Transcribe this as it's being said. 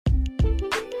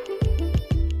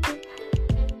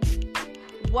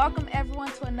Welcome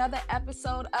everyone to another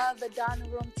episode of the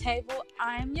Dining Room Table.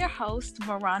 I am your host,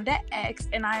 Miranda X,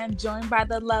 and I am joined by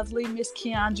the lovely Miss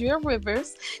Keandria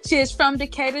Rivers. She is from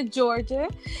Decatur, Georgia,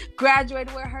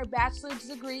 graduated with her bachelor's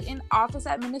degree in Office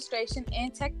Administration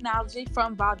and Technology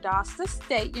from Valdosta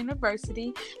State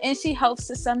University, and she hopes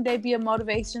to someday be a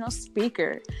motivational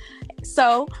speaker.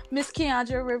 So, Miss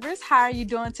Keandria Rivers, how are you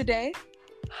doing today?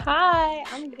 Hi,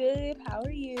 I'm good. How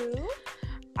are you?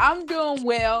 I'm doing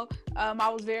well. I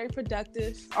was very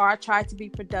productive, or I tried to be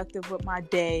productive with my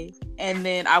day, and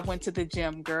then I went to the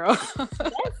gym, girl.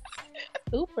 That's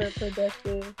super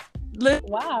productive.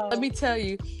 Wow. Let me tell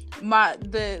you,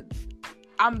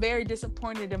 I'm very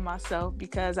disappointed in myself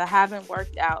because I haven't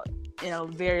worked out in a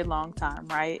very long time,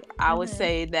 right? I would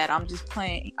say that I'm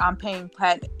paying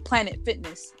Planet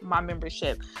Fitness my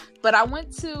membership. But I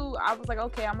was like,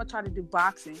 okay, I'm gonna try to do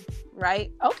boxing,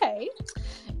 right? Okay.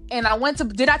 And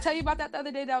did I tell you about that the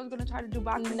other day that I was going to try to do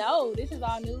boxing? No, this is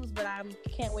all news, but I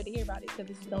can't wait to hear about it because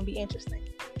this is going to be interesting.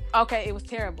 Okay, it was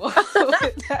terrible.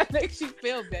 That makes you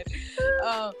feel better.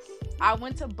 I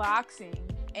went to boxing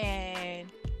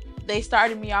and they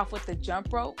started me off with the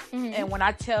jump rope. Mm-hmm. And when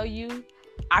I tell you,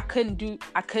 I couldn't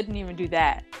even do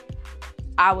that.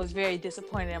 I was very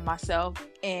disappointed in myself.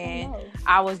 And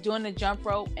I was doing the jump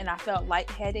rope and I felt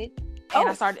lightheaded. And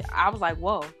I was like,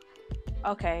 whoa,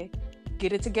 okay.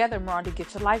 Get it together, Miranda,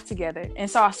 get your life together. And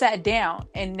so I sat down,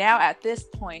 and now at this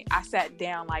point I sat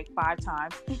down like 5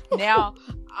 times. Now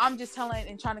I'm just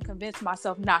trying to convince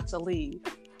myself not to leave.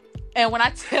 And when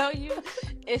I tell you,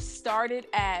 it started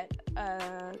at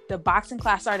the boxing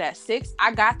class started at 6.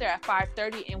 I got there at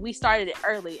 5:30 and we started it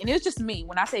early, and it was just me.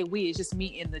 When I say we, it's just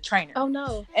me and the trainer. Oh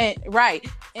no. And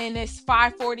it's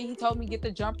 5:40. He told me get the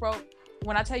jump rope.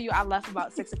 When I tell you I left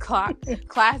about 6 o'clock,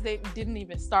 class didn't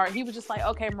even start. He was just like,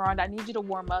 okay, Miranda, I need you to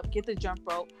warm up, get the jump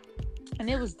rope. And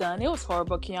it was done. It was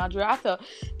horrible, Keandria.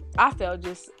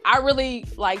 I really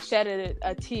shedded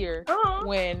a tear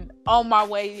when on my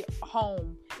way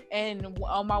home. And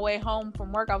on my way home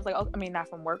from work, I was like, not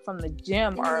from work, from the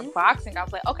gym or boxing. I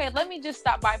was like, okay, let me just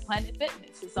stop by Planet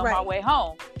Fitness. It's on my way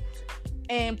home.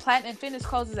 And Planet Fitness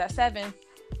closes at 7.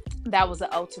 That was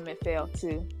the ultimate fail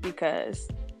too, because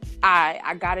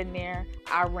I got in there.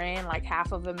 I ran like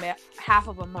half of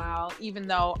a mile, even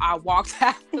though I walked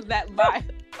half of that mile.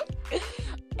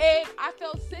 And I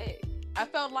felt sick. I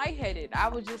felt lightheaded. I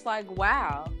was just like,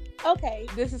 wow. Okay.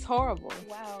 This is horrible.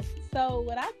 Wow. So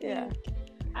what I think,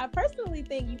 I personally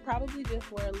think you probably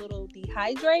just were a little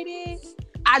dehydrated.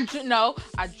 I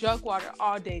drank water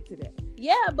all day today.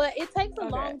 Yeah, but it takes a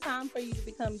long time for you to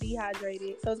become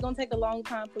dehydrated. So it's going to take a long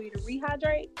time for you to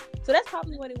rehydrate. So that's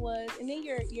probably what it was. And then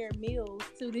your meals,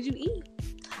 too. Did you eat?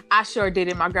 I sure did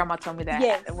it. My grandma told me that.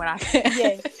 Yes.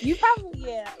 Yes. You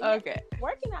probably, Okay.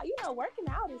 Working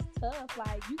out is tough.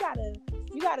 Like, you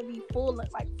gotta be full,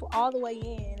 all the way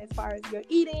in as far as your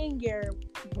eating, your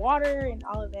water, and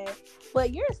all of that.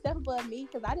 But you're a step above me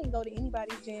because I didn't go to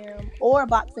anybody's gym or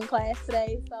boxing class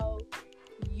today. So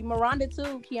Miranda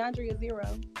 2, Keandria 0.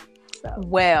 So.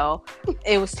 Well,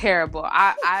 it was terrible.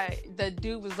 The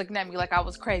dude was looking at me like I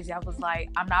was crazy. I was like,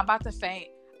 I'm not about to faint.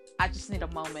 I just need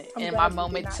a moment. And my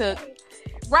moment took.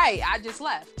 Right, I just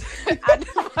left.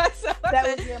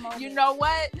 That was your moment. You know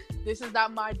what? This is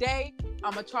not my day.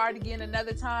 I'm gonna try it again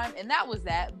another time, and that was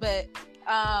that. But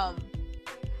I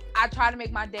try to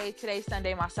make my day today,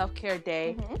 Sunday, my self-care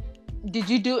day. Mm-hmm. Did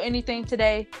you do anything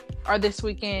today or this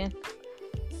weekend?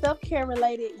 Self-care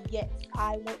related, yes.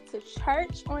 I went to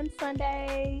church on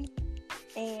Sunday,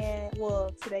 and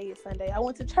today is Sunday. I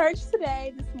went to church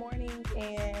this morning,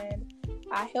 and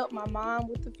I helped my mom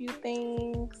with a few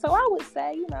things. So I would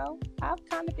say, I've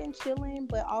kind of been chilling,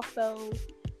 but also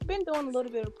been doing a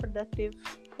little bit of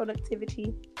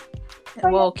productivity.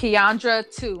 Well, Keandra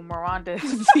 2, Miranda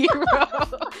 0.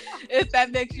 If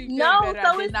that makes you feel better,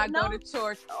 I did not go to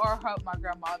church or help my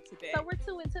grandma today. So we're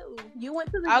 2 and 2. You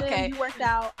went to the gym, you worked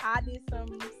out. I did some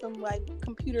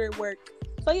computer work.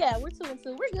 So yeah, we're 2 and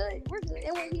 2. We're good.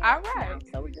 And we're here. All right.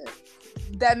 So we're good.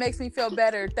 That makes me feel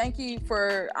better. Thank you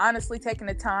for honestly taking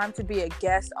the time to be a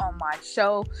guest on my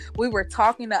show. We were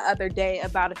talking the other day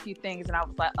about a few things, and I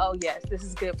was like, oh yes, this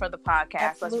is good for the podcast.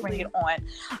 Absolutely. Let's bring it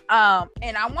on.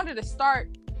 And I wanted to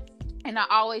start, and I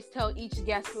always tell each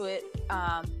guest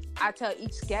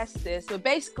this, but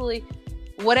basically,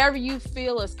 whatever you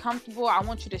feel is comfortable, I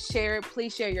want you to share it.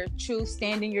 Please share your truth,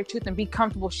 stand in your truth, and be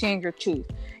comfortable sharing your truth.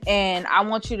 And I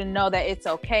want you to know that it's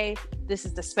okay. This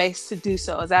is the space to do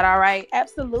so. Is that all right?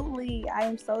 Absolutely. I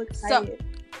am so excited.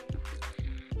 So,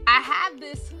 I have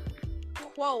this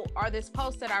quote or this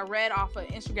post that I read off of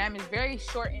Instagram. Is very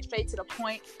short and straight to the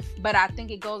point, but I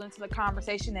think it goes into the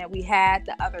conversation that we had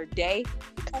the other day.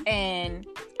 And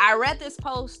I read this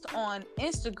post on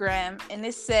Instagram, and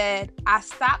it said, I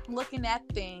stopped looking at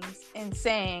things and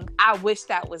saying, I wish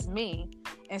that was me,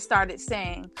 and started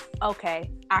saying, okay,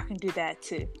 I can do that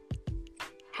too.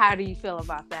 How do you feel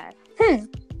about that?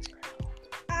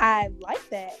 I like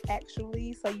that,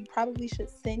 actually. So you probably should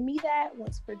send me that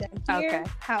once we're done here.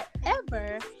 Okay.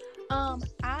 However,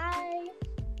 I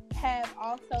have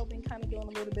also been kind of doing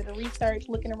a little bit of research,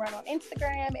 looking around on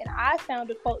Instagram, and I found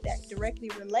a quote that directly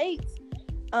relates.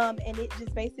 And it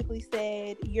just basically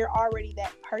said, you're already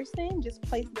that person. Just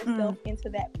place yourself into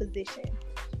that position.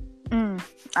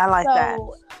 I like that.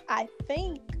 So I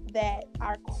think that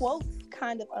our quotes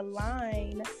kind of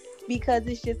align, because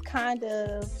it's just kind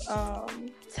of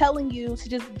telling you to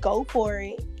just go for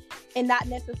it and not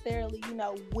necessarily,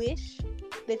 wish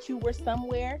that you were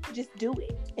somewhere. Just do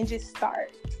it and just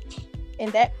start.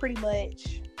 And that pretty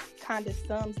much kind of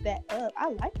sums that up. I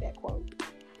like that quote.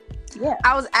 Yeah.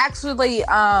 I was actually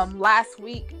last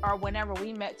week, or whenever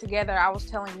we met together, I was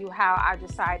telling you how I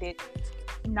decided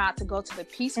not to go to the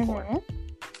Peace Corps.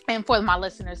 And for my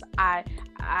listeners, I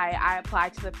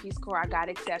applied to the Peace Corps. I got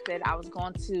accepted. I was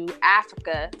going to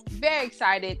Africa. Very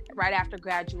excited right after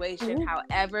graduation.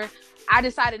 However, I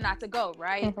decided not to go,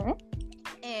 right?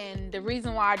 And the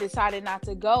reason why I decided not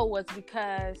to go was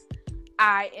because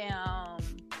I am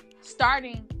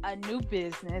starting a new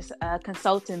business, a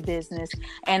consulting business,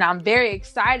 and I'm very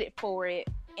excited for it.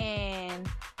 And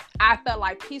I felt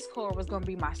like Peace Corps was going to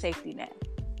be my safety net,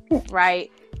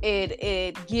 right?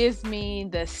 It gives me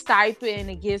the stipend,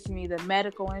 it gives me the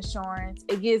medical insurance,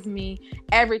 it gives me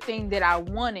everything that I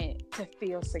wanted to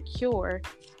feel secure.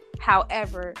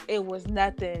 However, it was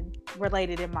nothing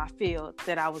related in my field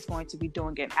that I was going to be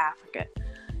doing in Africa.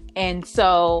 And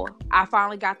so I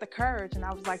finally got the courage, and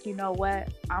I was like, you know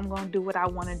what? I'm going to do what I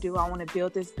want to do. I want to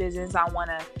build this business. I want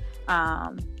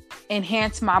to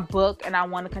enhance my book, and I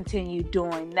want to continue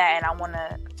doing that. And I want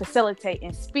to facilitate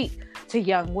and speak to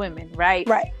young women, right?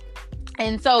 Right.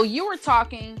 And so you were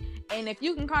talking, and if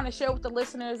you can kind of share with the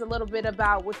listeners a little bit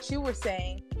about what you were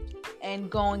saying and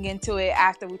going into it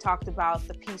after we talked about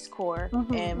the Peace Corps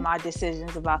and my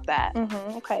decisions about that.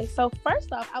 Okay. So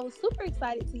first off, I was super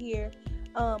excited to hear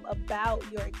about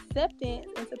your acceptance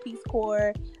into Peace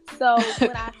Corps. So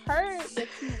when I heard that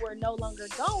you were no longer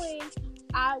going,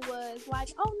 I was like,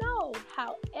 oh no.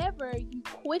 However, you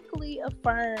quickly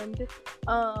affirmed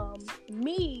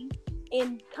me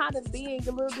in kind of being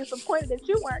a little disappointed that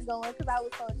you weren't going, because I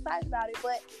was so excited about it.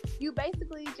 But you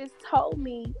basically just told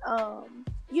me,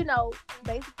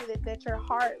 basically that your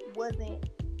heart wasn't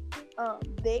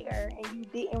there, and you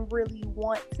didn't really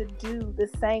want to do the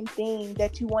same thing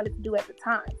that you wanted to do at the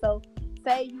time. So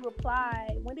say you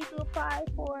applied, when did you apply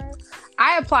for?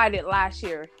 I applied it last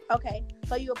year. Okay,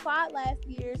 so you applied last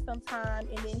year sometime,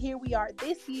 and then here we are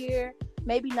this year,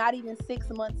 maybe not even 6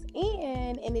 months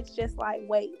in, and it's just like,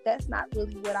 wait, that's not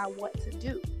really what I want to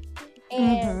do.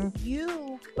 And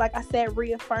you, like I said,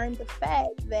 reaffirmed the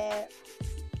fact that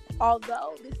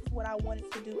although this is what I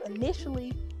wanted to do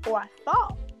initially, or I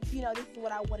thought, this is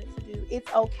what I wanted to do,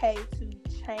 it's okay to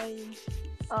change,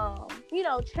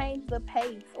 change the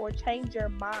pace or change your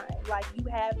mind. Like, you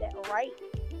have that right.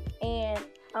 And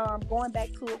going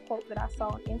back to a quote that I saw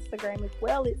on Instagram as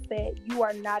well, it said, you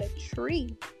are not a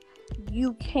tree.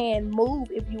 You can move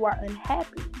if you are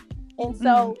unhappy. And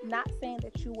so not saying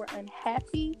that you were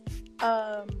unhappy,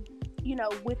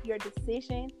 with your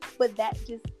decision, but that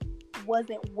just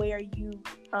wasn't where you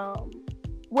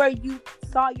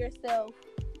saw yourself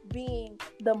being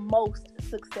the most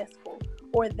successful,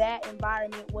 or that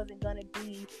environment wasn't going to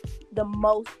be the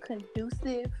most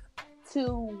conducive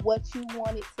to what you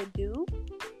wanted to do.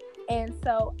 And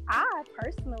so I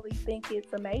personally think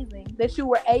it's amazing that you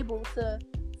were able to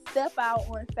step out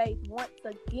on faith once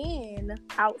again,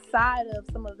 outside of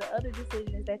some of the other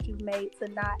decisions that you've made to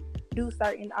not do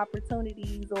certain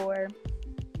opportunities, or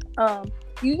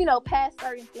past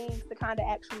certain things to kind of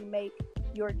actually make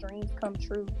your dreams come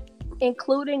true,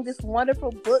 including this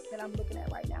wonderful book that I'm looking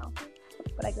at right now.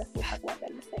 But I guess we'll talk about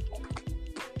that in a second.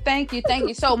 Thank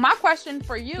you. So my question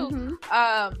for you,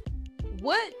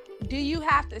 what do you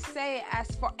have to say as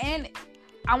far, and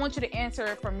I want you to answer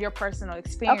it from your personal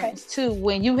experience too.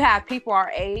 When you have people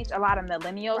our age, a lot of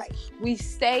millennials, we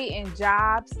stay in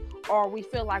jobs, or we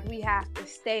feel like we have to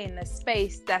stay in a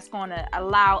space that's going to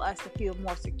allow us to feel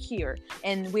more secure,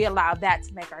 and we allow that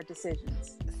to make our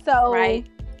decisions. So, right?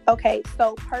 Okay,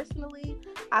 so personally,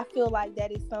 I feel like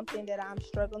that is something that I'm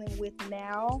struggling with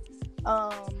now.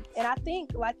 And I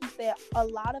think, like you said, a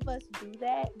lot of us do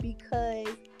that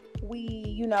because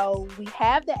we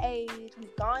have the age,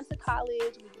 we've gone to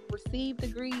college, we've received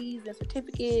degrees and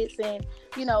certificates, and,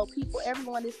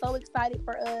 everyone is so excited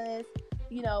for us,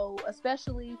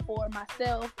 especially for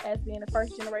myself as being a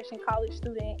first generation college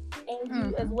student, and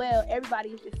you as well. Everybody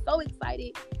is just so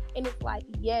excited, and it's like,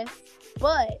 yes,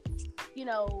 but,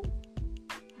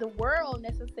 the world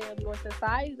necessarily or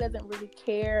society doesn't really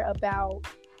care about,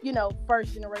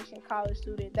 first generation college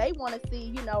student. They want to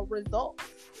see, results.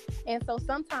 And so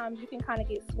sometimes you can kind of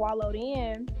get swallowed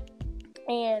in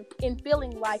and in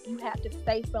feeling like you have to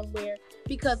stay somewhere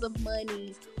because of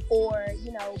money, or,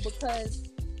 because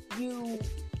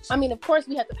of course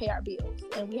we have to pay our bills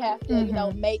and we have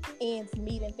to, make ends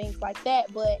meet and things like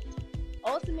that. But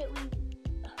ultimately,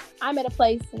 I'm at a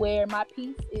place where my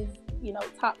peace is,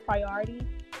 top priority.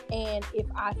 And if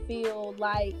I feel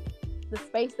like the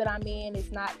space that I'm in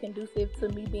is not conducive to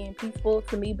me being peaceful,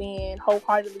 to me being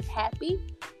wholeheartedly happy,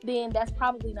 then that's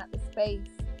probably not the space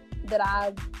that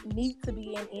I need to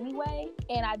be in anyway.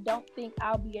 And I don't think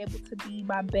I'll be able to be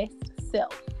my best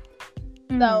self.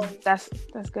 So that's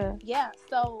good. Yeah.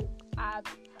 So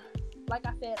like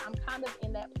I said, I'm kind of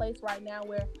in that place right now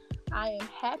where I am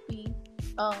happy.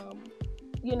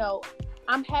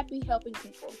 I'm happy helping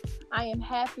people. I am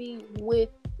happy with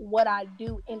what I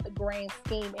do in the grand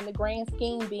scheme. In the grand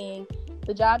scheme being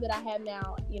the job that I have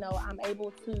now, I'm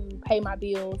able to pay my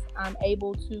bills. I'm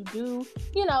able to do,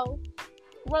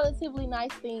 relatively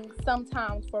nice things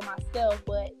sometimes for myself,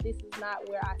 but this is not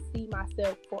where I see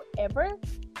myself forever.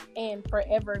 And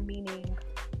forever meaning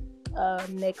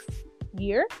next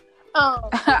year.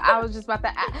 I was just about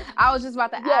to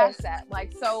ask that.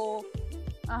 Like, so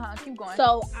keep going.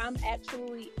 So I'm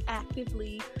actually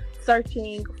actively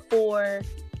searching for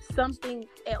something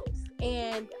else.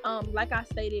 And like I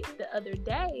stated the other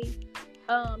day,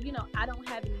 I don't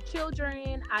have any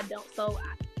children. I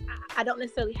don't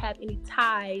necessarily have any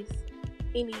ties,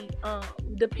 any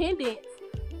dependents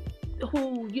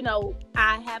who,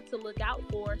 I have to look out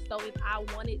for. So if I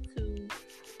wanted to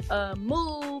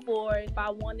move, or if I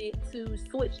wanted to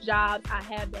switch jobs, I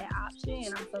have that option.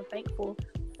 And I'm so thankful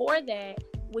for that,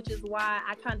 which is why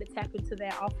I kind of tap into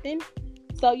that often.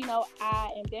 So,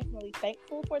 I am definitely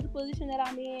thankful for the position that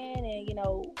I'm in, and,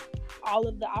 all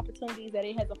of the opportunities that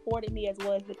it has afforded me, as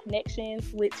well as the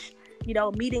connections, which,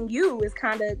 meeting you has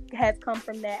come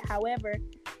from that. However,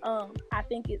 I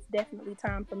think it's definitely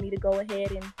time for me to go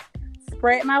ahead and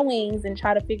spread my wings and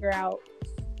try to figure out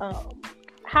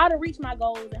how to reach my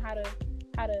goals and how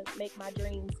to make my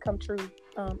dreams come true.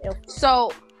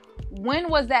 So when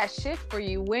was that shift for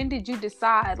you? When did you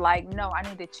decide, like, no, I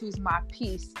need to choose my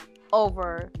peace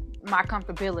over my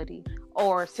comfortability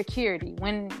or security?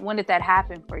 When did that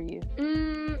happen for you?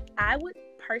 I would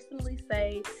personally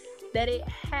say that it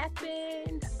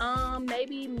happened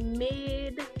maybe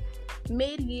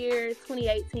mid-year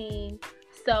 2018.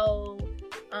 So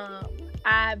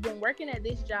I've been working at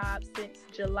this job since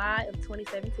July of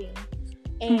 2017,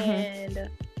 and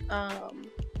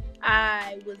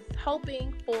I was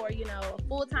hoping for, a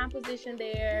full-time position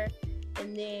there,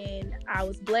 and then I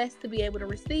was blessed to be able to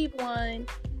receive one.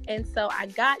 And so I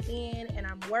got in and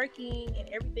I'm working and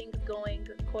everything's going,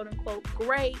 quote unquote,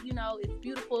 great. It's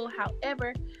beautiful.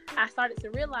 However, I started to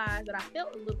realize that I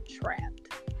felt a little trapped.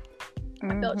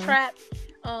 I felt trapped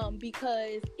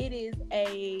because it is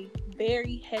a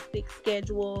very hectic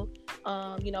schedule,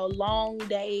 long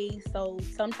days. So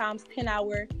sometimes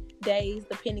 10-hour days,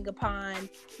 depending upon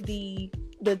the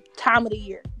time of the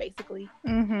year, basically.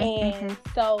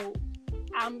 So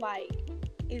I'm like,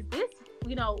 is this,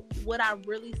 what I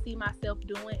really see myself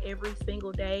doing every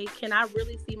single day? Can I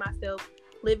really see myself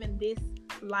living this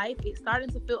life? It's starting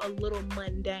to feel a little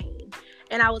mundane.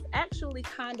 And I was actually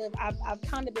I've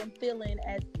kind of been feeling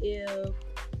as if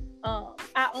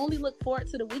I only look forward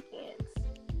to the weekends.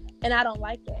 And I don't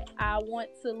like that. I want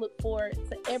to look forward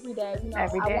to every day. I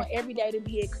want every day to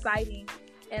be exciting.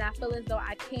 And I feel as though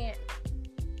I can't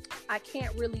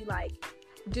really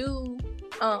do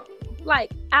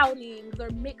like outings or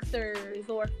mixers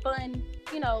or fun,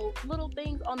 little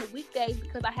things on the weekdays,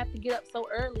 because I have to get up so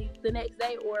early the next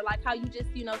day, or like how you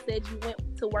just, said you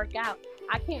went to work out.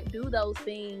 I can't do those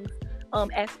things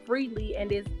as freely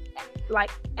and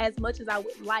as much as I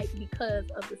would like, because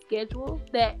of the schedule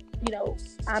that,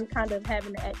 I'm kind of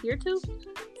having to adhere to.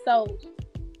 So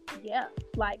yeah,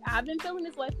 I've been feeling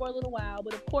this way for a little while,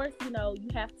 but of course, you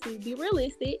have to be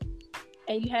realistic.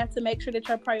 And you have to make sure that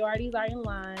your priorities are in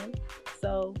line.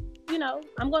 So,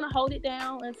 I'm going to hold it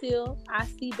down until I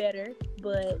see better.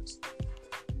 But,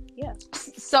 yeah.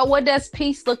 So what does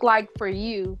peace look like for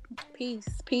you? peace.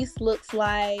 Peace looks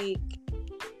like,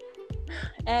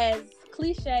 as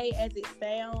cliche as it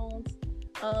sounds,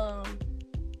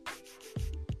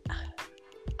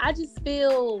 I just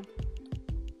feel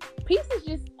peace is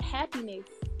just happiness,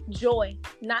 joy,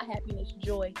 not happiness,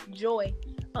 joy.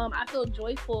 I feel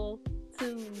joyful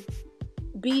to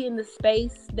be in the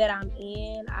space that I'm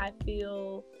in. I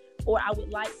feel, or I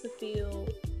would like to feel,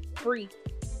 free.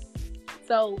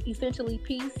 So essentially,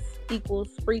 peace equals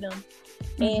freedom.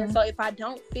 Mm-hmm. And so if I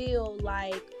don't feel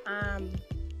like I'm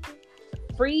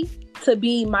free to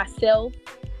be myself,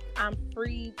 I'm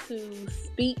free to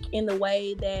speak in the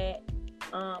way that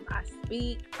I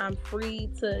speak, I'm free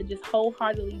to just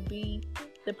wholeheartedly be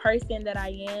the person that I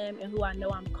am and who I know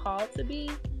I'm called to be,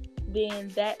 then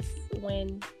that's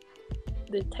when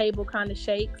the table kind of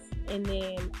shakes, and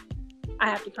then I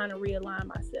have to kind of realign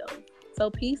myself. So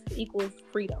peace equals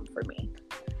freedom for me.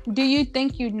 Do you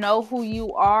think you know who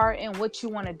you are and what you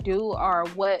want to do, or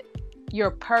what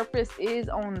your purpose is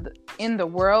in the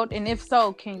world? And if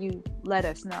so, can you let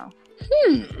us know?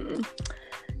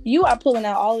 You are pulling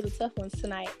out all of the tough ones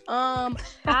tonight.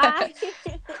 I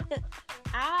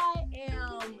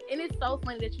am, and it's so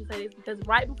funny that you say this, because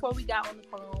right before we got on the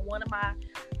phone, one of my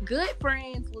good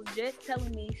friends was just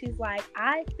telling me, she's like,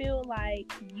 I feel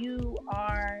like you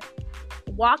are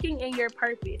walking in your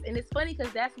purpose. And it's funny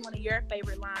because that's one of your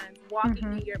favorite lines,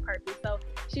 walking in your purpose. So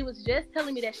she was just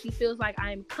telling me that she feels like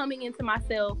I'm coming into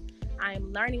myself,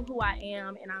 I'm learning who I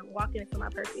am, and I'm walking into my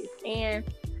purpose. And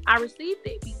I received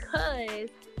it because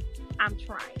I'm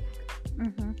trying.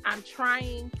 I'm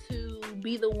trying to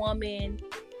be the woman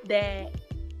that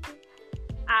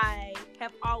I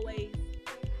have always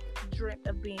dreamt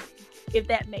of being, if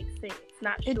that makes sense.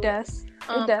 Not sure. It does.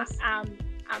 It does.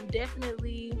 I'm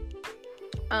definitely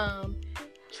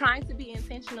trying to be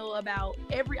intentional about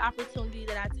every opportunity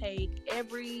that I take,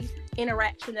 every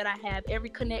interaction that I have, every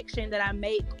connection that I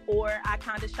make, or I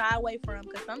kind of shy away from,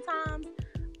 because sometimes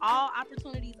all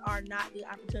opportunities are not good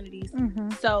opportunities.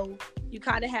 So you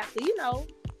kind of have to,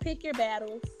 pick your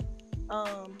battles.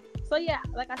 So yeah,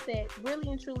 like I said, really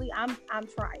and truly, I'm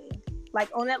trying. Like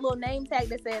on that little name tag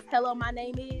that says "Hello, my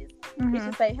name is," it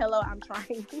should say "Hello, I'm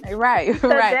trying." Right.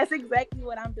 That's exactly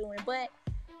what I'm doing. But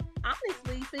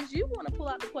honestly, since you want to pull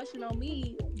out the question on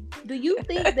me, do you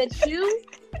think that you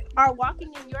are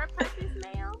walking in your purpose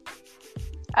now?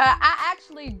 I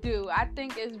actually do. I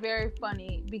think it's very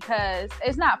funny, because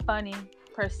it's not funny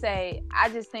per se. I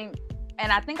just think,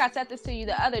 and I think I said this to you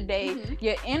the other day,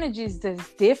 your energy is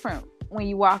just different when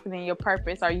you're walking in your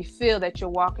purpose, or you feel that you're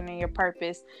walking in your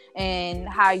purpose, and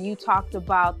how you talked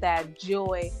about that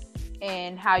joy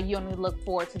and how you only look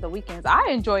forward to the weekends. I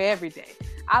enjoy every day.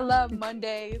 I love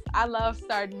Mondays. I love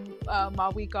starting my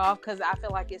week off, because I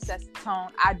feel like it sets the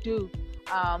tone. I do.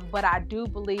 But I do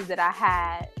believe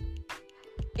that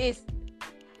it's,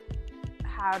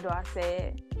 how do I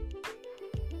say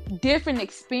it? Different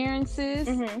experiences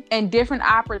and different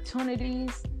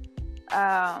opportunities.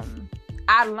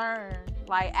 I learn,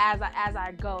 like, as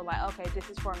I go, like, okay, this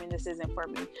is for me, this isn't for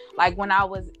me. Like when I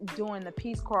was doing the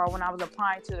Peace Corps, when I was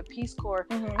applying to the Peace Corps,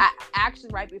 I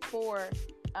actually, right before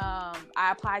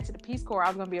I applied to the Peace Corps, I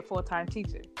was going to be a full-time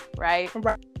teacher, right?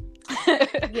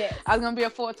 Yes. I was going to be a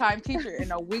full-time teacher.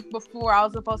 And a week before I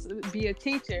was supposed to be a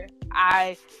teacher,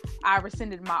 I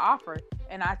rescinded my offer,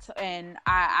 and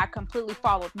I completely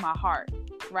followed my heart,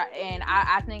 right? And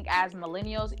I think as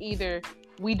millennials, either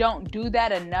we don't do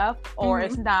that enough, or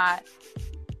it's not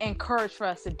encouraged for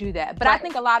us to do that. But I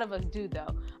think a lot of us do,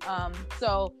 though.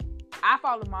 So I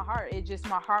followed my heart. It just,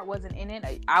 my heart wasn't in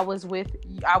it. I worked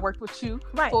with you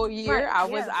for a year. I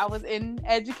was in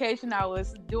education. I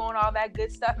was doing all that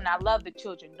good stuff, and I love the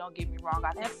children. Don't get me wrong.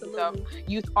 I think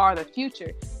youth are the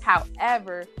future.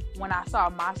 However, when I saw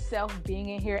myself being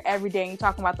in here every day, and you're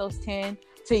talking about those 10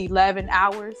 to 11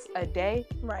 hours a day,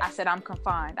 I said, I'm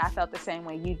confined. I felt the same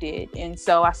way you did. And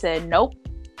so I said, nope,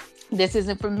 this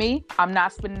isn't for me. I'm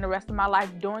not spending the rest of my life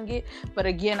doing it. But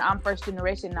again, I'm first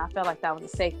generation, and I felt like that was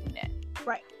a safety net.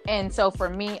 Right. And so for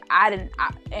me, and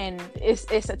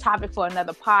it's a topic for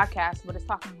another podcast, but it's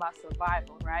talking about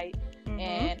survival, right?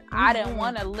 And I didn't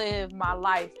want to live my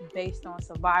life based on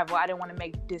survival. I didn't want to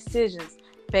make decisions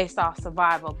based off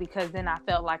survival, because then I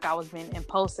felt like I was being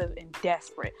impulsive and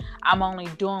desperate. I'm only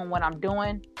doing what I'm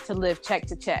doing to live check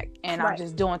to check, and I'm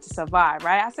just doing to survive,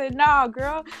 right? I said, no,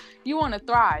 girl, you want to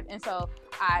thrive. And so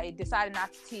I decided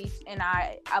not to teach, and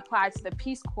I applied to the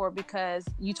Peace Corps because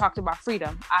you talked about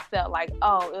freedom. I felt like, it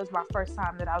was my first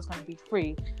time that I was going to be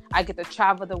free. I get to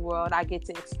travel the world. I get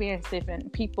to experience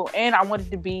different people. And I wanted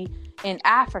to be in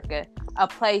Africa, a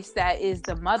place that is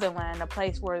the motherland, a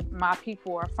place where my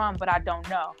people are from, but I don't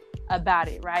know. about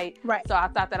it, right? Right. So I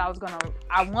thought that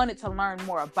I wanted to learn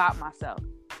more about myself.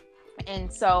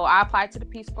 And so I applied to the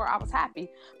Peace Corps. I was happy.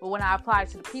 But when I applied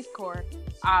to the Peace Corps,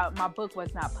 my book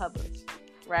was not published,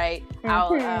 right?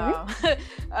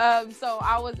 Mm-hmm. So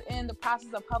I was in the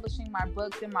process of publishing my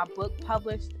book. Then my book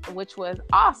published, which was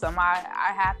awesome. I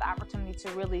had the opportunity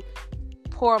to really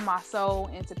pour my soul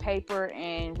into paper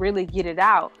and really get it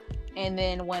out. And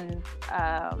then when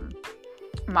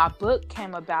my book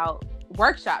came about,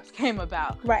 workshops came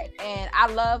about. Right. And I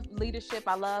love leadership.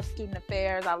 I love student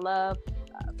affairs. I love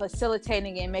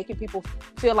facilitating and making people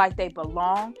feel like they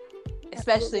belong.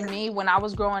 Especially Absolutely. me, when I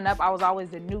was growing up, I was always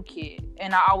the new kid,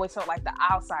 and I always felt like the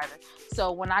outsider.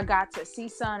 So when I got to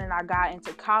CSUN and I got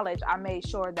into college, I made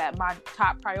sure that my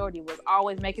top priority was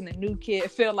always making the new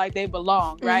kid feel like they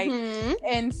belong, right? Mm-hmm.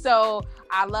 And so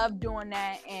I love doing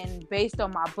that. And based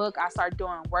on my book, I started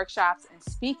doing workshops and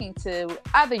speaking to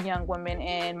other young women.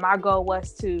 And my goal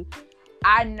was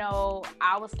I know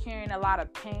I was carrying a lot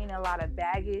of pain, a lot of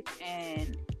baggage,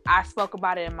 and I spoke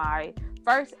about it in my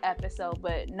first episode,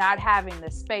 but not having the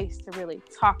space to really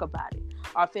talk about it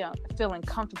or feeling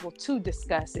comfortable to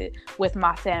discuss it with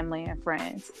my family and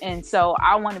friends. And so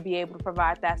I want to be able to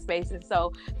provide that space. And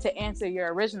so to answer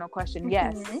your original question,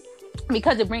 yes,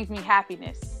 because it brings me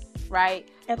happiness, right?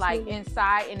 Absolutely. Like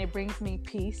inside, and it brings me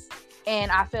peace.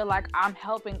 And I feel like I'm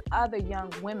helping other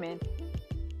young women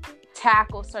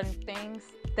tackle certain things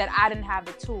that I didn't have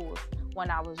the tools when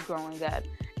I was growing up.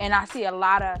 And I see a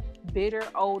lot of bitter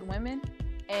old women,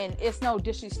 and it's no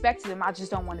disrespect to them. I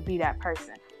just don't want to be that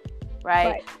person,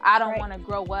 right? I don't want to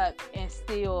grow up and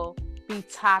still be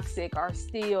toxic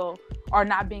or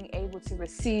not being able to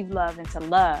receive love and to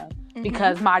love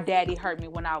because my daddy hurt me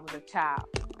when I was a child,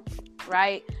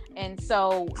 right? And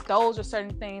so those are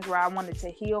certain things where I wanted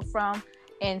to heal from.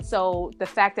 And so the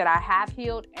fact that I have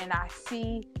healed and I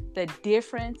see the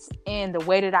difference in the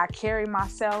way that I carry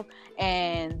myself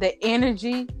and the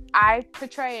energy I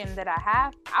portray and that I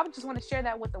have, I would just want to share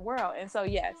that with the world. And so,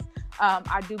 yes,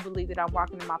 I do believe that I'm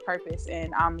walking in my purpose,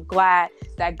 and I'm glad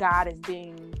that God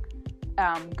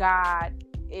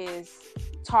is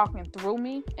talking through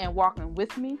me and walking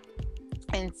with me.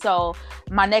 And so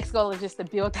my next goal is just to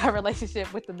build that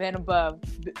relationship with the men above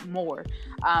more,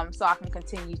 so I can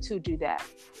continue to do that.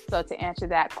 So to answer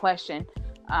that question,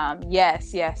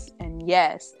 yes, and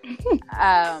yes.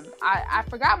 I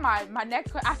forgot my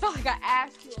next question. I felt like I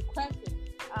asked you a question.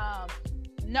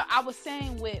 No, I was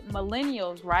saying with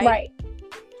millennials, right? Right.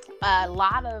 A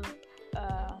lot of,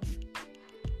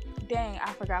 dang,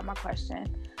 I forgot my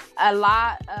question. A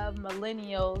lot of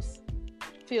millennials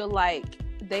feel like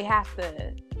they have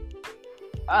to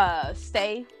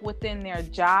stay within their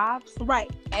jobs.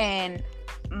 Right. And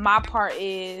my part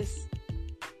is,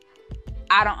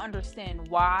 I don't understand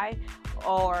why,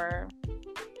 or...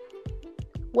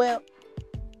 Well,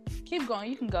 keep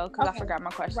going. You can go, because okay. I forgot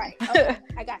my question. Right. Okay.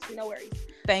 I got you. No worries.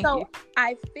 Thank you. So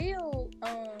I feel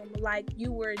like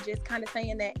you were just kind of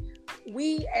saying that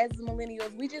we as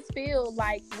millennials, we just feel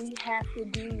like we have to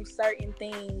do certain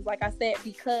things, like I said,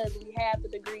 because we have the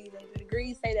degrees, and the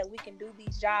degrees say that we can do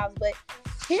these jobs. But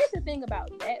here's the thing about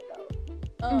that, though.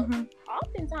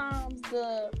 Oftentimes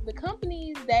the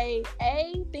companies, they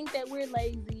A, think that we're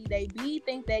lazy. They B,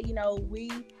 think that, we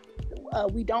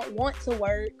don't want to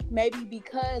work, maybe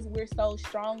because we're so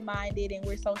strong-minded and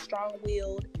we're so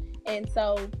strong-willed. And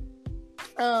so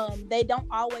they don't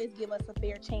always give us a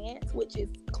fair chance, which is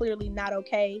clearly not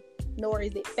okay, nor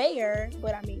is it fair.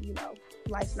 But I mean,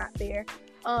 life's not fair.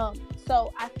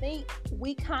 So I think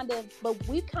we've kind of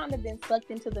been sucked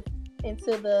into the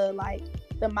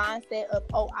mindset of,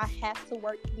 oh, I have to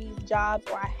work these jobs,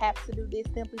 or I have to do this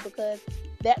simply because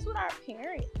that's what our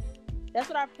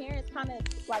parents kind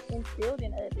of like instilled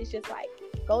in us. It's just like,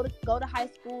 go to high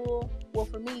school. Well,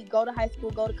 for me, go to high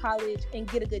school, go to college, and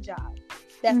get a good job.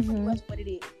 That's pretty much what it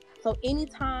is. So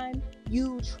anytime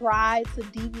you try to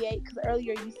deviate, because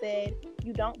earlier you said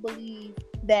you don't believe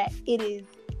that it is,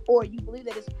 or you believe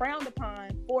that it's frowned upon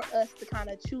for us to kind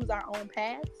of choose our own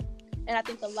paths. And I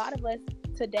think a lot of us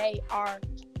today are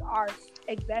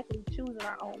exactly choosing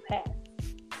our own path.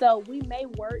 So we may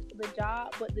work the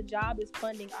job, but the job is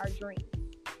funding our dreams.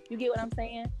 You get what I'm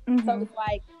saying? So it's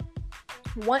like,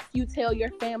 once you tell your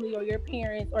family or your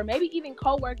parents, or maybe even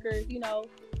coworkers,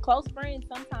 close friends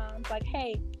sometimes, like,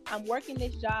 hey, I'm working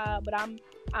this job, but I'm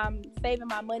saving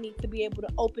my money to be able to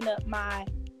open up my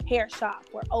hair shop,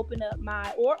 or open up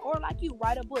my, or like you,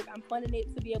 write a book. I'm funding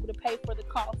it to be able to pay for the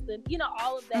cost, and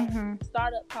all of that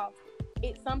startup costs.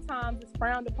 It sometimes is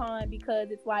frowned upon because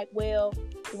it's like, well,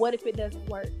 what if it doesn't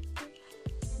work?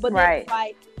 But then it's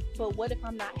like, but what if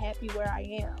I'm not happy where I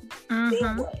am?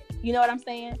 Then what? You know what I'm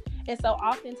saying? And so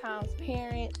oftentimes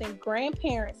parents and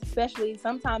grandparents, especially,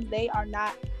 sometimes they are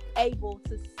not able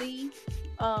to see,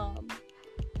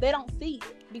 they don't see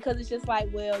it because it's just like,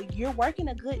 well, you're working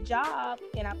a good job,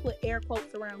 and I put air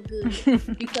quotes around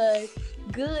good because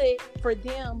good for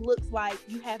them looks like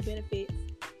you have benefits,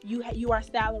 you are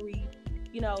salaried,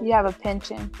 you have a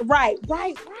pension. Right.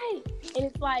 And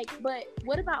it's like, but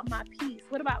what about my peace?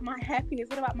 What about my happiness?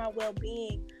 What about my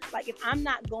well-being? Like, if I'm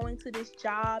not going to this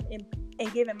job and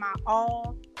giving my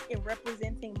all and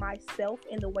representing myself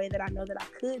in the way that I know that I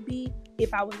could be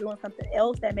if I was doing something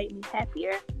else that made me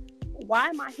happier, why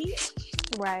am I here?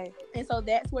 Right. And so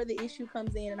that's where the issue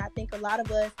comes in. And I think a lot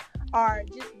of us are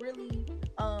just really,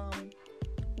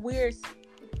 we're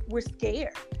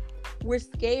scared. We're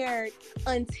scared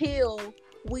until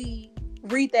we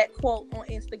read that quote on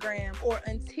Instagram, or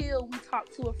until we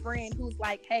talk to a friend who's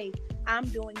like, hey, I'm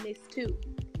doing this too,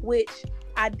 which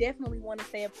I definitely want to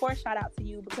say, of course, shout out to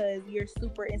you because you're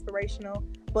super inspirational.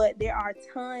 But there are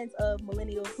tons of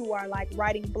millennials who are like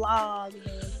writing blogs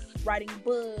and writing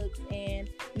books and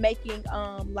making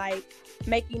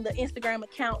making the Instagram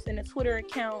accounts and the Twitter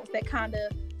accounts that kind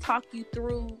of talk you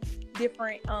through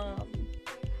different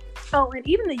and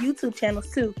even the YouTube channels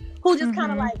too, who just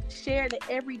kind of like share the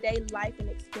everyday life and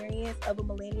experience of a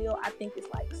millennial. I think it's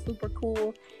like super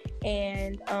cool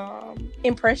and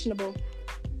impressionable,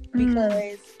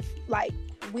 because like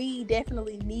we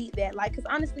definitely need that. Like, because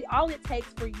honestly, all it takes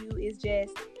for you is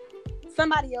just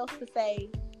somebody else to say,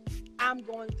 I'm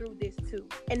going through this too.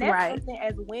 And that's something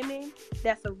as women,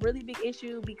 that's a really big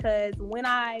issue, because when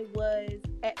I was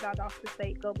at Valdosta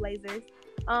State, go Blazers,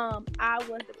 I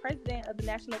was the president of the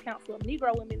National Council of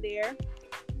Negro Women there.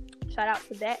 Shout out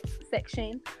to that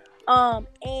section.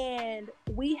 And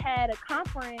we had a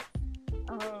conference.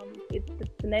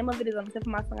 The name of it is on the tip of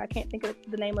my tongue. I can't think of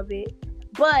the name of it.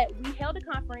 But we held a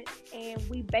conference, and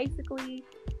we basically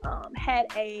had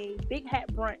a big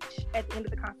hat brunch at the end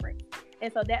of the conference.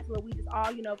 And so that's where we just all,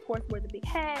 of course, wore the big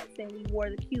hats and we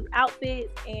wore the cute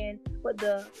outfits. But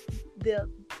the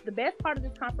best part of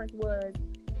this conference was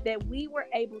that we were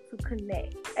able to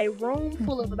connect a room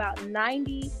full of about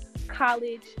 90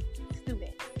 college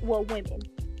students, well, women,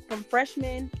 from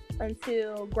freshmen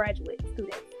until graduate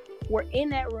students, were in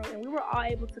that room, and we were all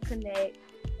able to connect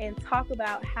and talk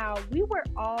about how we were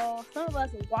all, some of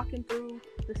us were walking through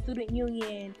the student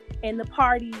union and the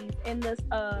parties and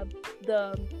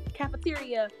the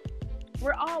cafeteria.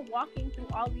 We're all walking through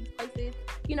all these places,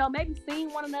 maybe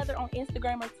seeing one another on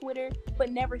Instagram or Twitter,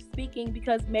 but never speaking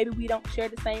because maybe we don't share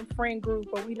the same friend group,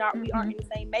 or we aren't in the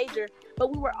same major.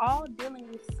 But we were all dealing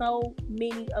with so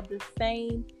many of the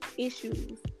same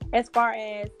issues as far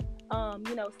as,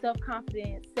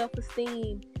 self-confidence,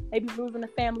 self-esteem, maybe losing a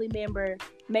family member,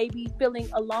 maybe feeling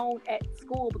alone at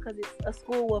school because it's a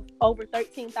school of over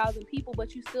 13,000 people,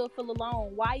 but you still feel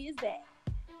alone. Why is that?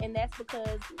 And that's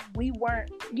because we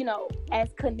weren't, as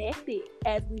connected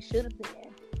as we should have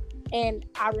been. And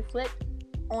I reflect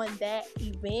on that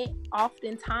event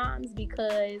oftentimes,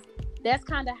 because that's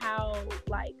kind of how,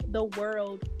 like, the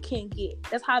world can get.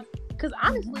 That's how, because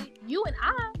honestly, you and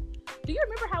I, do you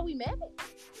remember how we met?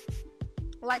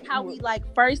 Like, how we,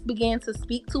 first began to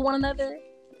speak to one another?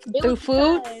 Through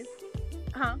food?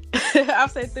 Huh? I'll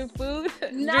say through food?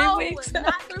 No,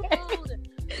 not through food.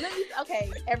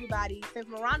 Okay, everybody, since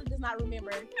Miranda does not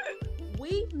remember,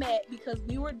 we met because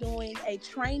we were doing a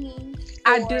training.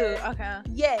 I do, okay.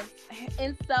 Yes.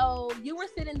 And so you were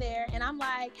sitting there, and I'm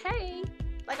like, hey,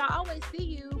 like, I always see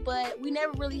you, but we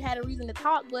never really had a reason to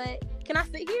talk, but can I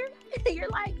sit here? You're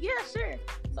like, yeah, sure.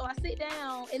 So I sit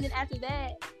down, and then after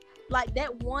that, like,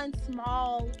 that one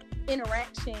small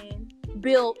interaction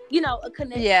built, a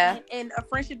connection and a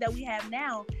friendship that we have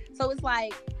now. So it's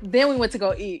like, then we went to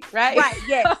go eat, right? Right,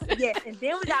 yes. And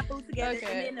then we got food together,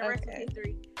 and then the rest of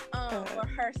history, or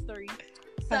her story.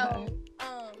 So,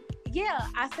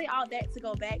 I say all that to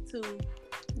go back to,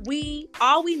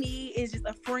 all we need is just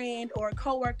a friend or a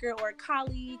coworker or a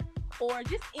colleague or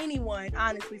just anyone,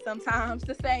 honestly, sometimes,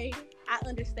 to say, I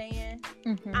understand.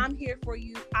 I'm here for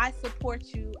you. I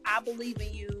support you. I believe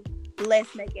in you.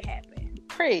 Let's make it happen.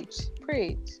 Preach.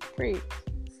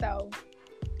 So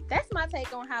that's my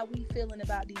take on how we feeling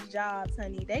about these jobs,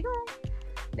 honey. They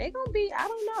gonna be, I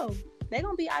don't know, they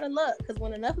gonna be out of luck, because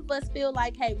when enough of us feel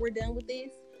like, hey, we're done with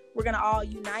this, we're gonna all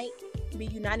be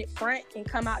united front, and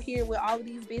come out here with all of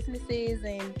these businesses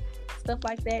and stuff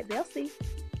like that, they'll see.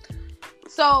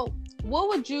 So what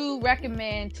would you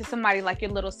recommend to somebody like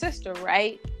your little sister,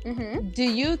 right? Do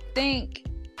you think,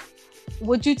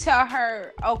 would you tell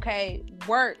her, okay,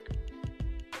 work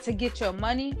to get your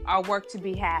money or work to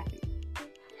be happy?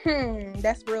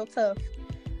 That's real tough.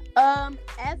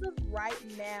 As of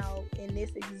right now, in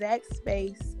this exact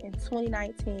space in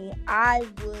 2019, I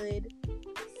would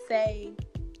say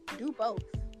do both.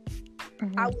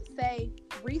 I would say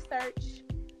research,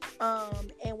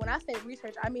 and when I say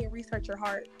research, I mean research your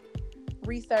heart,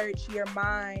 research your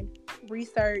mind,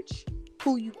 research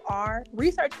who you are,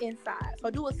 research inside.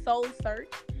 So do a soul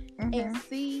search and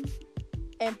see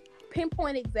and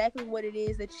pinpoint exactly what it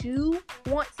is that you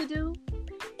want to do,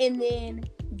 and then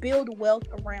build wealth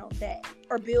around that,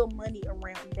 or build money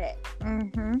around that.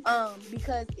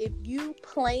 Because if you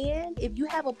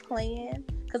have a plan,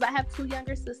 because I have 2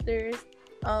 younger sisters.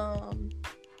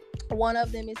 One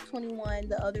of them is 21,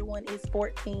 the other one is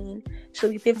 14. She'll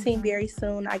be 15 very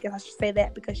soon. I guess I should say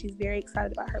that because she's very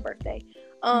excited about her birthday.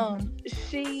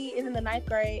 She is in the 9th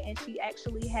grade, and she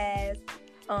actually has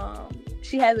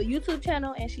she has a YouTube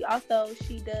channel, and she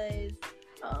does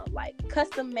like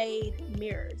custom made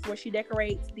mirrors where she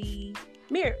decorates the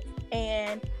mirrors.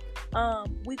 And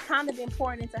we've kind of been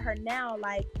pouring into her now,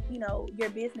 like, you know, your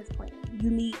business plan, you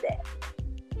need that.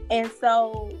 And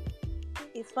so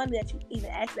it's funny that you even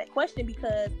asked that question,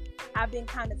 because I've been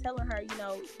kind of telling her, you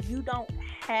know, you don't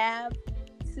have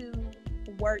to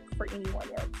work for anyone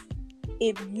else.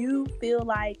 If you feel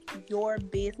like your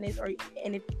business,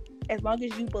 as long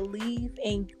as you believe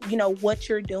in, you know, what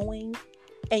you're doing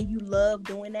and you love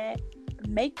doing that,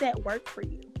 make that work for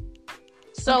you.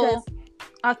 So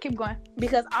I'll keep going.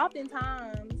 Because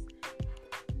oftentimes,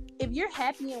 if you're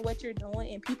happy in what you're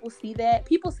doing and people see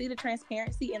the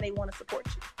transparency and they want to support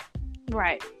you.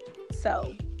 Right.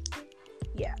 So,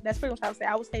 yeah, that's pretty much what I would say.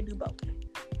 I would say do both.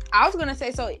 I was going to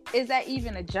say, so is that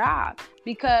even a job?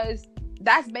 Because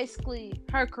that's basically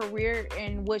her career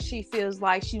and what she feels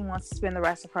like she wants to spend the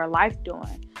rest of her life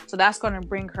doing. So that's going to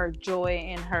bring her joy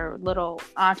in her little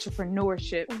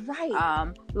entrepreneurship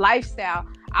lifestyle.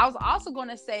 I was also going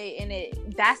to say,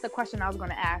 that's the question I was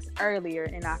going to ask earlier,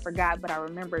 and I forgot, but I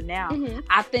remember now.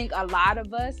 I think a lot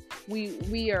of us,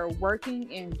 we are working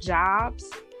in jobs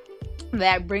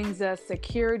that brings us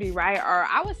security, right? Or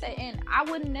I would say, and I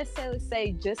wouldn't necessarily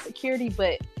say just security,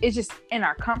 but it's just in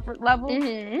our comfort level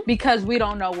because we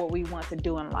don't know what we want to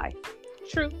do in life.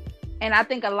 True. And I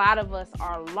think a lot of us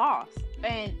are lost.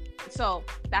 And so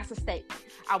that's a statement.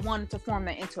 I wanted to form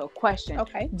that into a question.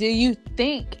 Okay. Do you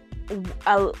think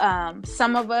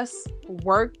some of us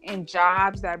work in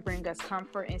jobs that bring us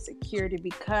comfort and security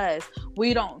because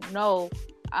we don't know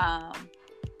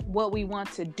what we want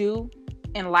to do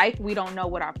in life? We don't know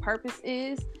what our purpose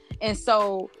is. And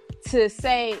so to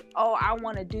say, oh, I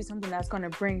want to do something that's going to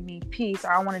bring me peace,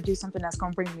 or I want to do something that's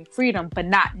going to bring me freedom, but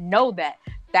not know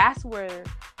that's where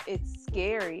it's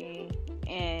scary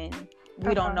and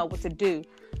we don't know what to do.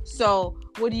 So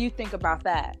what do you think about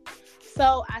that?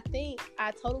 So I think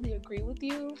I totally agree with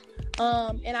you.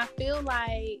 And I feel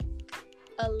like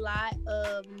a lot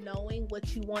of knowing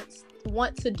what you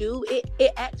want to do,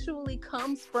 it actually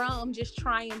comes from just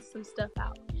trying some stuff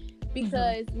out.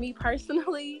 Because me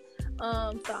personally,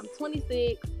 so I'm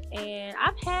 26 and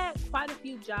I've had quite a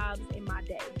few jobs in my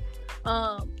day.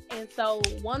 And so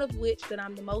one of which that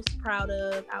I'm the most proud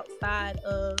of outside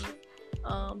of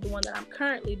the one that I'm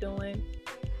currently doing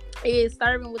is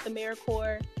serving with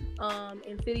AmeriCorps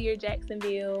in City of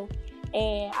Jacksonville.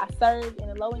 And I served in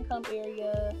a low-income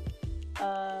area.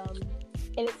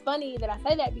 And it's funny that I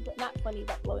say that, because not funny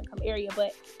about the low-income area,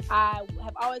 but I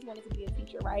have always wanted to be a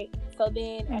teacher, right? So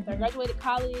then after I graduated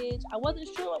college, I wasn't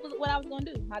sure what I was going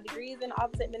to do. My degree is in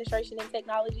office administration and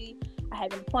technology. I had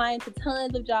been applying to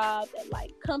tons of jobs at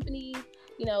like companies,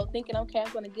 you know, thinking, okay,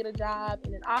 I'm going to get a job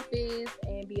in an office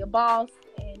and be a boss.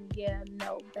 And yeah,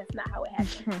 no, that's not how it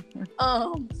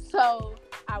happened. So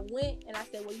I went and I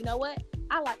said, well, you know what?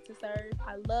 I like to serve.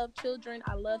 I love children.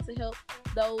 I love to help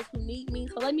those who need me.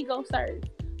 So let me go serve.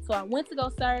 So I went to go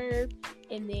serve,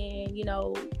 and then, you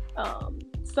know,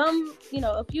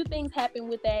 a few things happened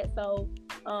with that. So,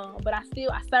 but I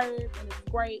served, and it's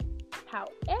great.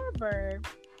 However,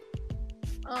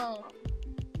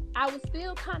 I was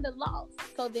still kind of lost.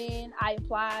 So then I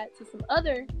applied to some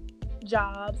other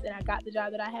jobs, and I got the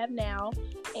job that I have now,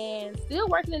 and still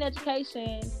working in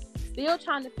education, still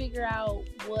trying to figure out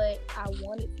what I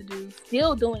wanted to do,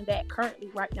 still doing that currently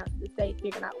right now to this day,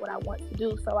 figuring out what I want to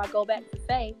do. So I go back to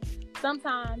say,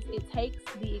 sometimes it takes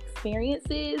the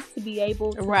experiences to be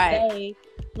able to say,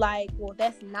 like, well,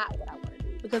 that's not what I want to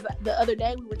do. Because the other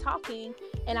day we were talking,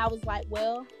 and I was like,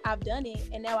 well, I've done it,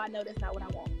 and now I know that's not what I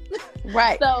want.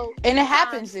 Right. So, and it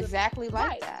happens exactly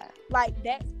like that. Like,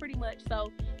 that's pretty much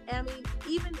so. And I mean,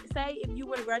 even say if you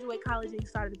were to graduate college and you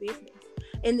started a business,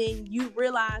 And then you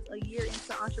realize a year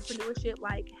into entrepreneurship,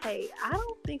 like, hey, I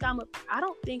don't think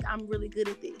I'm really good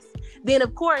at this. Then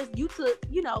of course you took,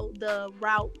 the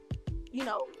route,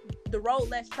 the road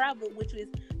less traveled, which was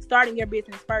starting your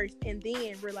business first, and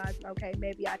then realizing, okay,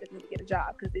 maybe I just need to get a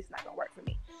job because this is not gonna work for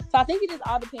me. So I think it just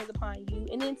all depends upon you,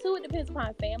 and then too, it depends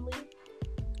upon family.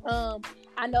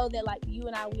 I know that like you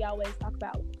and I, we always talk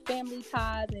about family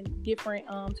ties and different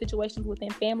situations within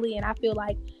family, and I feel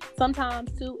like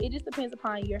sometimes too, it just depends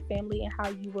upon your family and how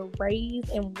you were raised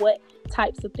and what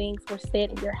types of things were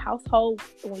said in your household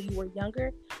when you were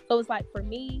younger. So it's like for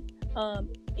me,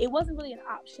 it wasn't really an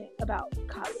option about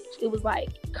college. It was like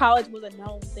college was a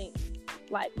known thing.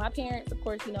 Like my parents, of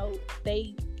course,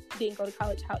 they didn't go to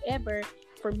college. However,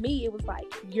 for me, it was like,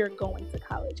 you're going to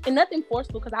college. And nothing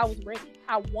forceful because I was ready.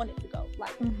 I wanted to go.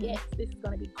 Like, yes, this is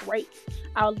going to be great.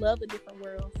 I love a different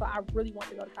world. So I really want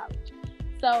to go to college.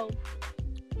 So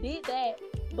did that.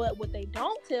 But what they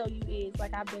don't tell you is,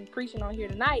 like I've been preaching on here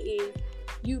tonight, is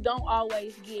you don't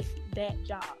always get that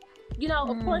job.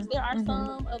 Of course, there are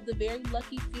some of the very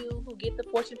lucky few who get the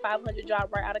Fortune 500 job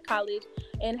right out of college.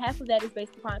 And half of that is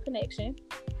based upon connection.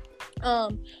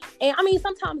 And I mean,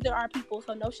 sometimes there are people,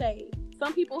 so no shade,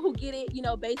 some people who get it,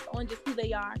 based on just who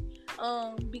they are,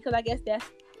 because I guess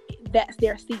that's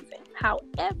their season.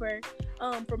 However,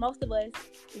 for most of us,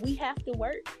 we have to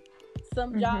work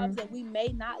some jobs that we may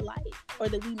not like, or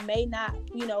that we may not,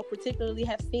 particularly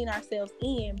have seen ourselves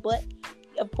in. But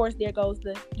of course, there goes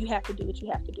you have to do what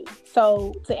you have to do.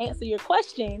 So to answer your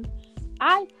question,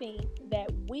 I think that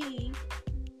we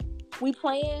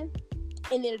plan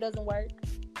and then it doesn't work.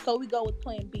 So we go with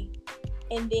plan B.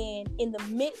 And then in the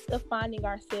midst of finding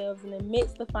ourselves, in the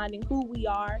midst of finding who we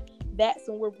are, that's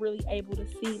when we're really able to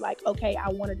see, like, okay, I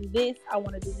want to do this. I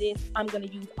want to do this. I'm going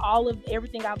to use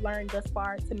everything I've learned thus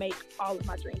far to make all of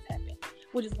my dreams happen,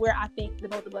 which is where I think the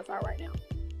both of us are right now.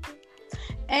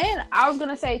 And I was going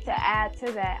to say, to add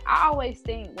to that, I always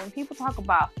think when people talk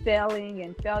about failing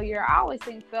and failure, I always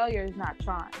think failure is not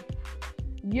trying.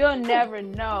 You'll never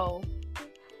know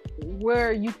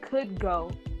where you could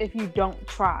go if you don't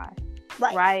try.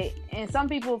 Right. And some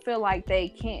people feel like they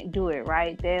can't do it,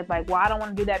 right? They're like, well, I don't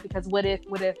want to do that because what if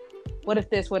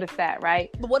this, what if that, right?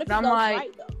 But what if it goes right,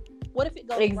 though? What if it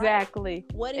goes exactly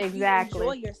right? What if you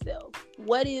enjoy yourself?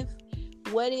 What if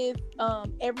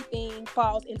everything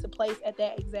falls into place at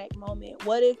that exact moment?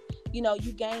 What if,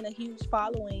 you gain a huge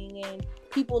following and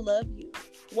people love you?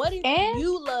 What if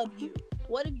you love you?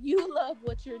 What if you love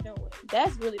what you're doing?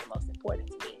 That's really the most important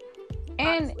to me.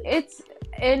 And it's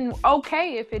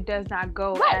okay if it does not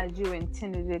go as you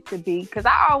intended it to be. Because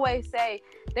I always say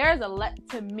there's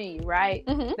to me, right?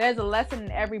 There's a lesson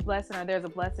in every blessing, or there's a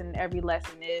blessing in every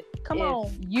lesson. If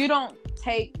you don't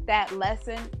take that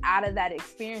lesson out of that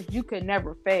experience, you could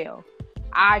never fail.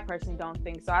 I personally don't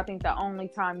think so. I think the only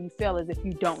time you fail is if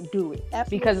you don't do it.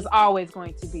 Absolutely. Because it's always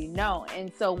going to be no.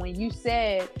 And so when you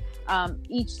said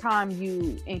each time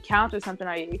you encounter something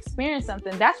or you experience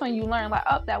something, that's when you learn, like,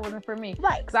 oh, that wasn't for me.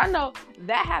 Right. Because I know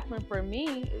that happened for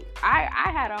me. I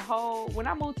had when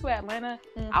I moved to Atlanta,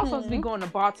 I was supposed to be going to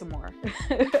Baltimore.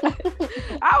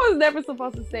 I was never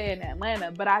supposed to stay in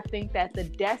Atlanta, but I think that the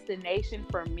destination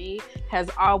for me has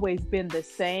always been the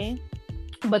same.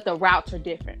 But the routes are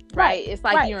different, right? It's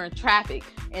like you're in traffic,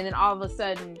 and then all of a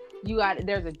sudden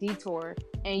there's a detour,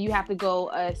 and you have to go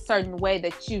a certain way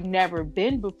that you've never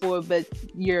been before, but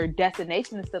your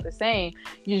destination is still the same.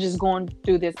 You're just going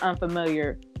through this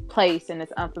unfamiliar place and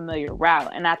this unfamiliar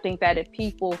route. And I think that if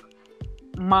people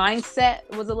mindset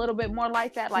was a little bit more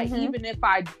like that, like even if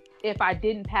I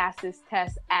didn't pass this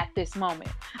test at this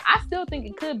moment, I still think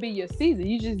it could be your season.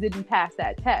 You just didn't pass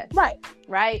that test.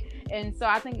 Right. And so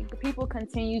I think people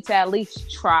continue to at least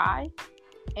try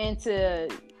and to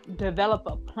develop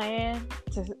a plan,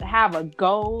 to have a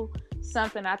goal,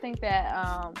 something. I think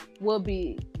that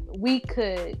we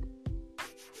could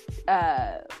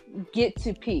get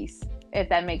to peace, if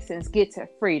that makes sense, get to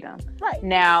freedom. Right.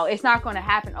 Now, it's not going to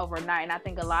happen overnight. And I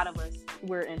think a lot of us,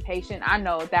 we're impatient. I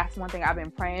know that's one thing I've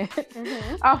been praying.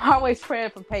 I'm always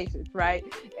praying for patience, right?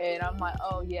 And I'm like,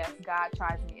 oh yes, God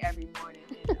tries me every morning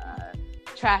in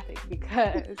traffic,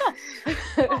 because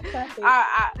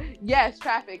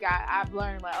traffic. I've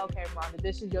learned, like, okay, Rhonda,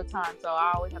 this is your time. So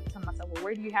I always have to tell myself, well,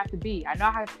 where do you have to be? I know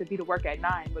I have to be to work at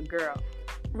 9, but girl.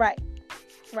 Right.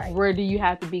 Where do you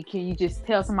have to be? Can you just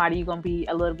tell somebody you're going to be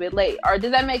a little bit late? Or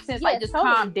does that make sense? Yes, like, just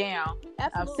totally. calm down.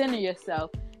 Absolutely. Center yourself.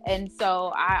 And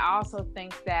so I also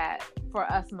think that for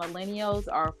us millennials,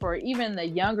 or for even the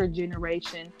younger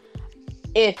generation,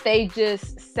 if they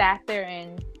just sat there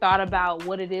and thought about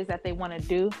what it is that they want to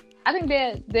do, I think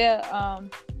they'll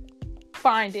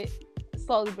find it /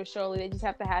 slowly but surely. They just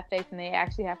have to have faith and they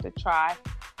actually have to try.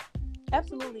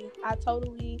 Absolutely. I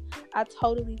totally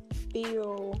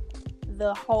feel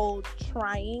the whole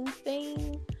trying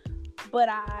thing. But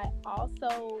I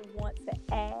also want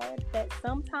to add that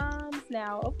sometimes,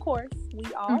 now, of course, we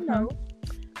all know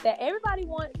that everybody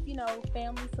wants,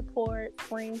 family support,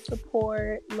 friend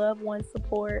support, loved one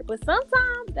support. But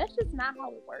sometimes that's just not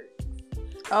how it works.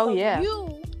 Oh, so yeah.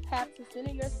 You have to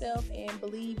center yourself and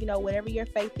believe, whatever your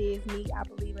faith is. Me, I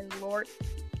believe in the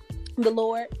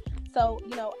Lord. So,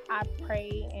 I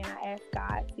pray and I ask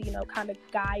God to, kind of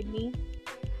guide me.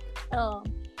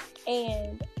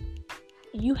 And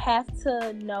you have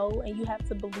to know and you have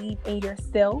to believe in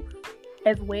yourself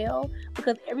as well,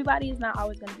 because everybody is not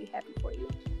always going to be happy for you.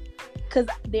 Because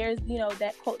there's,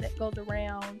 that quote that goes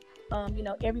around,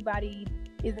 everybody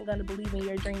isn't going to believe in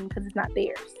your dream because it's not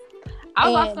theirs. I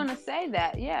was going to say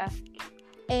that, yeah.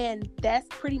 And that's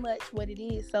pretty much what it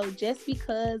is. So just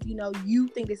because, you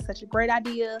think it's such a great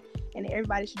idea and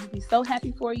everybody should just be so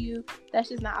happy for you, that's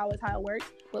just not always how it works.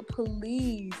 But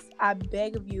please, I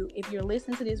beg of you, if you're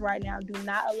listening to this right now, do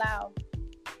not allow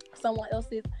someone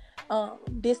else's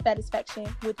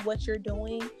dissatisfaction with what you're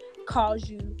doing cause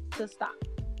you to stop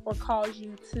or cause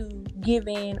you to give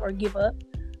in or give up,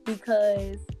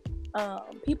 because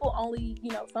people only,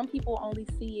 some people only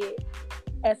see it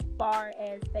as far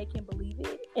as they can believe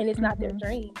it, and it's not their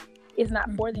dream. It's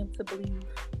not for them to believe.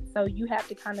 So you have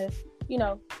to kind of,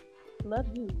 love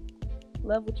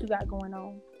what you got going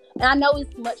on. And I know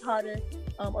it's much harder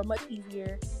or much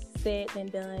easier said than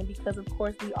done, because of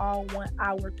course we all want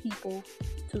our people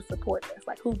to support us.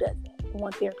 Like, who doesn't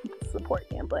want their people to support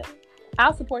them? But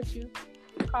I'll support you.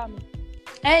 Call me.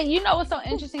 And it's so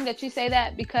interesting that you say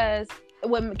that, because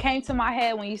what came to my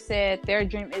head when you said their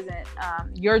dream isn't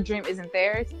your dream isn't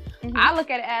theirs, I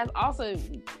look at it as also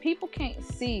people can't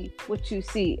see what you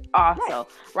see also,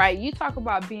 right? You talk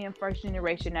about being first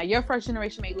generation. Now your first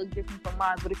generation may look different from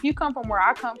mine, but if you come from where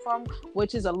I come from,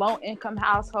 which is a low income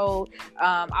household,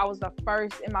 I was the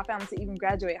first in my family to even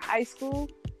graduate high school.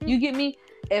 You get me?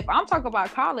 If I'm talking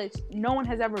about college, no one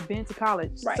has ever been to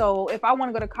college. Right. So if I want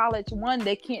to go to college, one,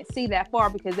 they can't see that far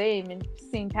because they ain't even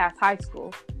seen past high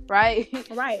school. Right.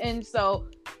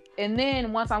 And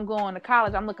then once I'm going to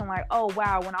college, I'm looking like, oh,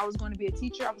 wow. When I was going to be a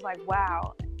teacher, I was like,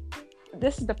 wow,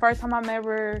 this is the first time I'm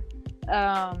ever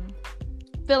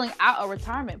filling out a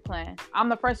retirement plan. I'm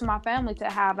the first in my family to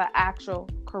have an actual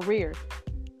career.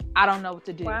 I don't know what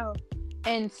to do. Wow.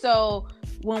 And so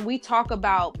when we talk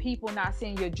about people not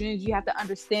seeing your dreams, you have to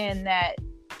understand that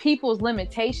people's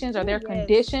limitations or their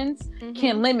conditions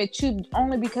can limit you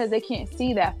only because they can't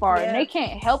see that far and they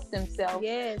can't help themselves.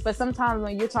 But sometimes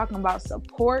when you're talking about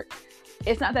support,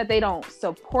 it's not that they don't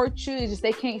support you, it's just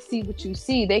they can't see what you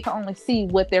see. They can only see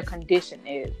what their condition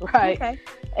is, right? Okay.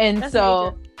 And that's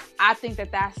so major. I think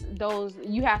that's those,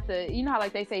 you have to, how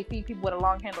like they say feed people with a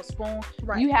long handled spoon,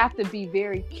 you have to be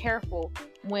very careful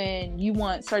when you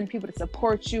want certain people to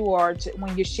support you or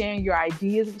when you're sharing your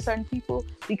ideas with certain people,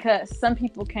 because some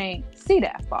people can't see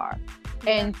that far.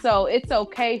 And so it's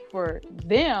okay for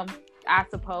them, I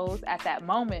suppose, at that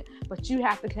moment, but you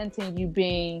have to continue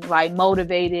being like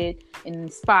motivated and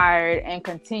inspired and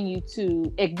continue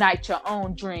to ignite your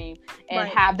own dream and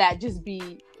have that just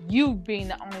be you being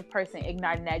the only person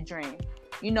igniting that dream.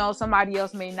 Somebody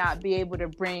else may not be able to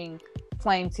bring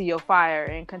flame to your fire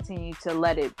and continue to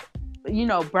let it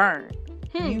burn.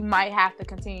 You might have to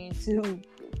continue to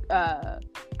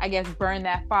burn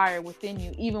that fire within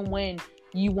you, even when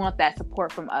you want that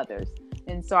support from others.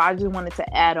 And so I just wanted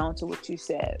to add on to what you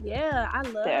said. Yeah, I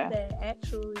love that,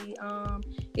 actually.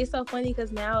 It's so funny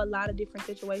because now a lot of different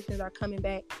situations are coming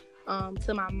back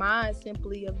to my mind,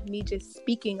 simply of me just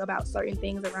speaking about certain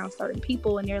things around certain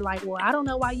people, and they're like, well, I don't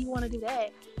know why you want to do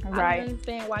that. I don't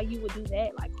understand why you would do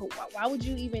that. Like, why would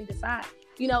you even decide?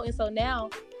 And so now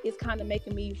it's kind of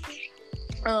making me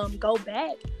go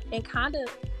back and kind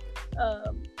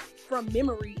of from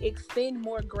memory extend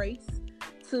more grace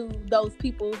to those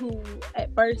people who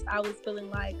at first I was feeling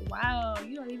like, wow,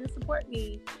 you don't even support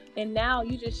me, and now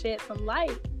you just shed some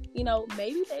light.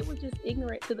 Maybe they were just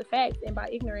ignorant to the facts, and by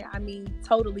ignorant I mean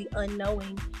totally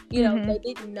unknowing. They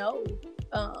didn't know,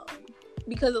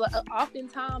 because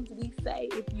oftentimes we say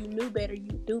if you knew better you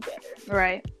do better,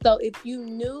 right? So if you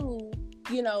knew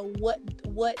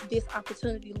what this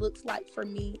opportunity looks like for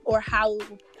me, or how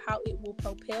it will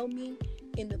propel me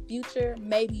in the future,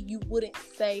 maybe you wouldn't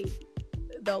say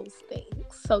those things.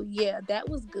 So yeah, that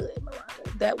was good,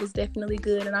 Miranda. That was definitely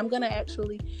good, and I'm gonna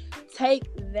actually take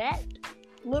that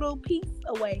little piece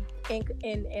away and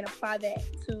apply that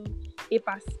to if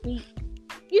I speak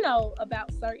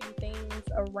about certain things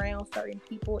around certain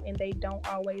people, and they don't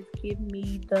always give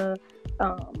me the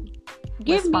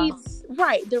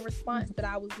the response that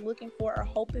I was looking for or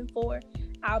hoping for,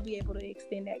 I'll be able to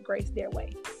extend that grace their way.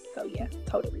 So yeah,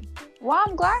 totally. Well,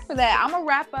 I'm glad for that. I'm gonna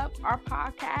wrap up our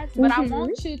podcast, but I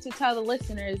want you to tell the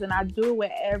listeners, and I do it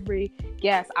with every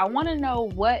guest, I want to know,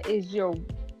 what is your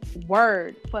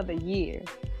word for the year?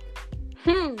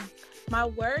 My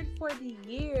word for the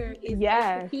year is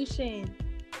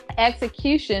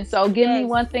execution. So give me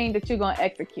one thing that you're gonna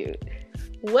execute.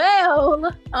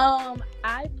 Well,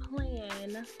 I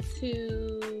plan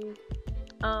to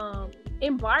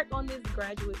embark on this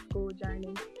graduate school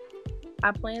journey.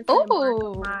 I plan to embark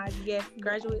on my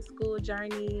graduate school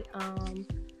journey.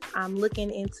 I'm looking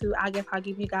into, I guess I'll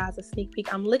give you guys a sneak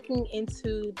peek. I'm looking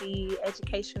into the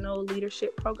educational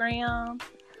leadership program.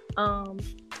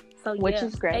 Which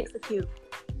is great. Execute,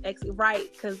 right?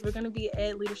 Because we're gonna be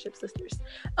Ed Leadership Sisters.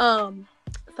 I'm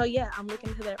looking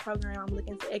into that program. I'm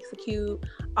looking to execute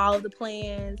all of the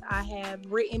plans. I have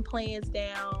written plans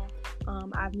down.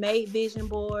 I've made vision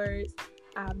boards.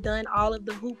 I've done all of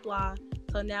the hoopla.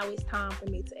 So now it's time for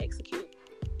me to execute.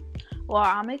 Well,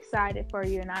 I'm excited for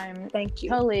you, and I'm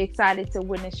totally excited to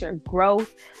witness your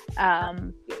growth.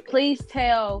 Please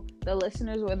tell the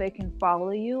listeners where they can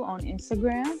follow you on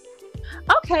Instagram.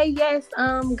 Okay, yes.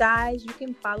 Guys, you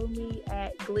can follow me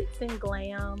at Glitz and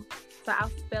Glam. So I'll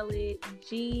spell it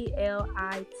GLITZN,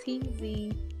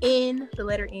 the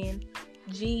letter N,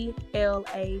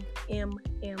 GLAMMM.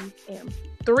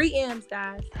 3 M's,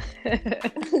 guys.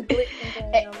 Glitz and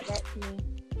Glam, that's me.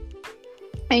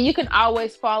 And you can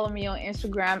always follow me on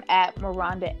Instagram at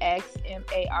MarondaX,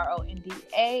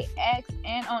 MarondaX,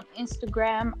 and on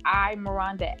Instagram,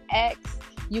 MarondaX.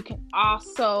 You can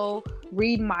also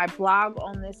read my blog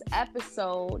on this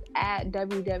episode at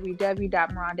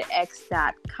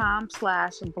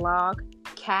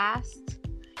www.marondax.com/blogcast.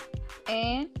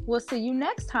 And we'll see you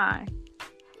next time.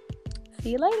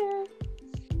 See you later.